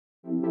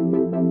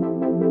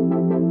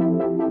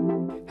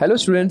Hello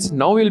students,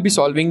 now we will be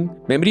solving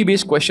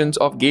memory-based questions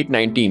of GATE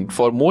 19.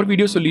 For more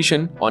video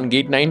solution on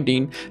GATE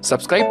 19,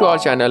 subscribe to our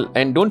channel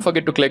and don't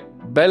forget to click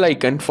bell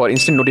icon for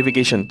instant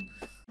notification.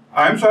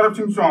 I am Saurabh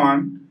Singh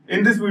Chauhan.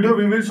 In this video,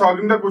 we will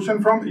solving the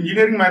question from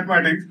engineering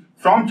mathematics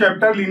from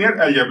chapter linear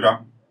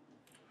algebra.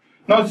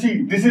 Now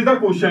see, this is the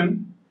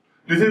question.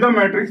 This is the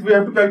matrix. We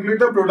have to calculate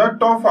the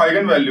product of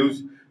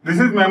eigenvalues. This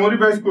is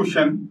memory-based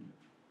question.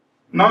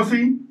 Now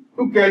see,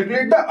 to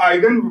calculate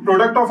the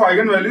product of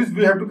eigenvalues,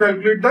 we have to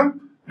calculate the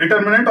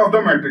determinant of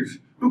the matrix.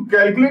 To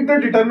calculate the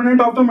determinant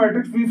of the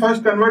matrix, we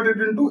first convert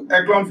it into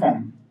echelon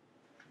form.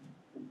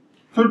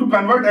 So to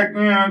convert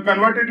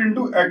it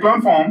into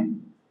echelon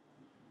form,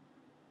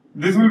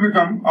 this will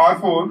become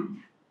R4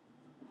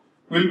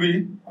 will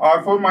be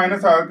R4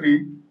 minus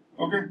R3.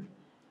 Okay.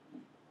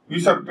 We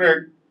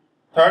subtract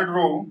third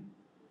row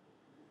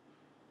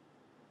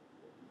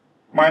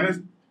minus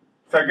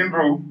second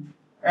row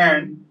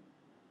and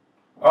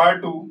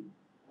R2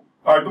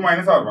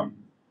 minus R1.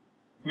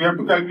 We have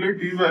to calculate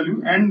these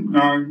values and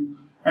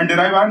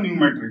derive our new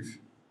matrix.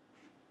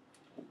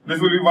 This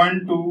will be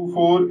 1, 2,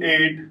 4,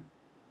 8.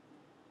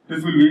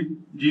 This will be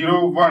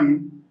 0,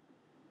 1,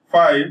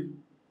 5.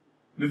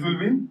 This will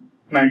be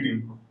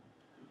 19.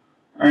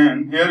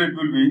 And here it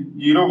will be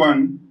 0,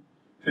 1.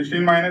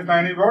 16 minus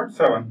 9 is what?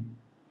 7.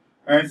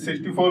 And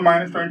 64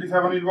 minus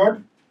 27 is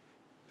what?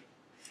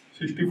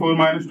 64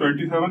 minus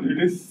 27,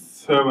 it is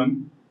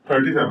 7.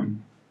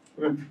 37.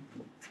 Okay.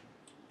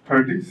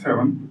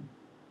 37.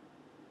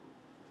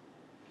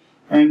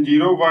 And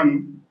 0,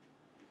 1.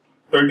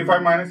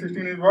 35 minus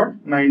 16 is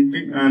what?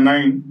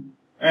 9.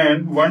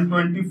 And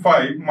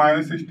 125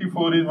 minus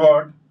 64 is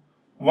what?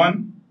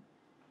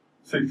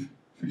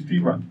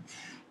 61.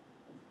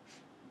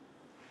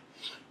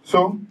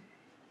 So,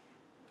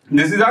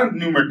 this is our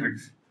new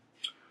matrix.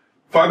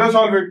 Further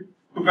solve it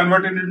to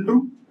convert it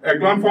into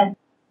echelon form.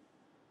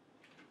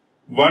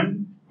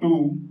 1,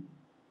 2,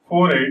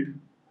 4, 8.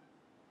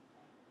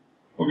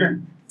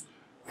 Okay.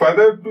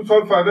 Further, to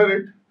solve further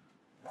it,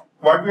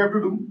 what we have to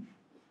do?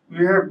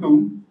 We have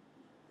to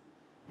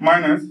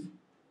minus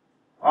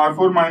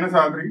R4 minus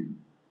R3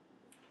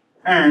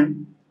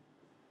 and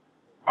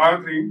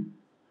R3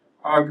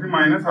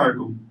 minus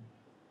R2.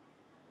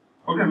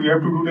 Okay, we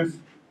have to do this.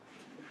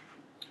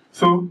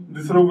 So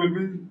this row will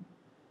be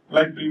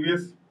like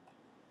previous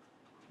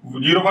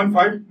 0, 1,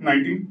 5,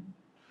 19.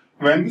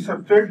 When we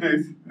subtract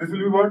this will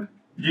be what?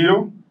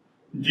 0,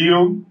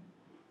 0,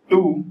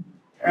 2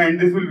 and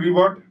this will be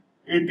what?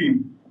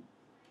 18.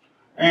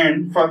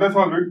 And further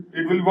solve it,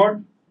 it will be what?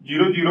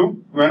 0, 0.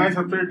 When I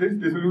subtract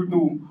this will be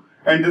 2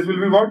 and this will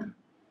be what?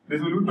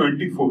 This will be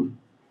 24.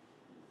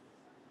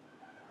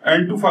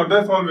 And to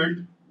further solve it,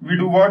 we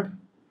do what?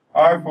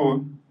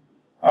 R4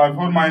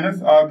 minus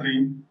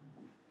R3.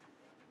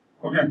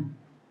 Okay.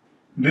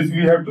 This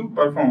we have to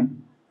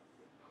perform.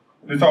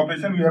 This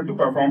operation we have to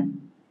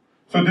perform.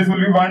 So this will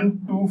be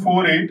 1, 2,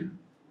 4, 8,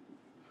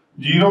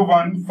 0,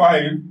 1,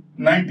 5,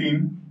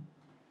 19,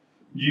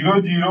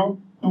 0,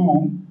 0,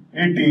 2,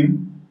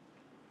 18.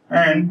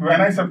 And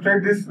when I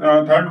subtract this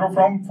third row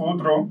from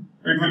fourth row,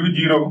 it will be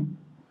 0.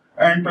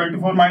 And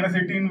 24 minus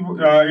 18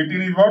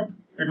 is what?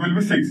 It will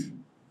be 6.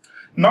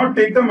 Now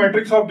take the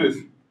matrix of this.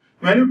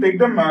 When you take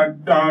the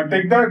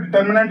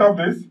determinant of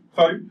this,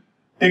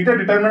 take the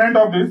determinant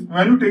of this.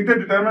 When you take the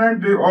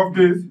determinant of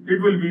this,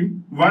 it will be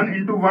 1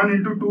 into 1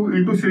 into 2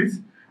 into 6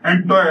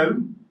 and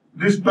 12.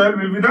 This 12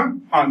 will be the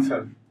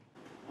answer.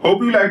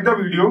 Hope you like the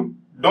video.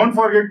 Don't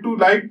forget to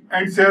like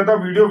and share the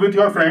video with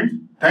your friends.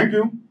 Thank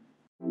you.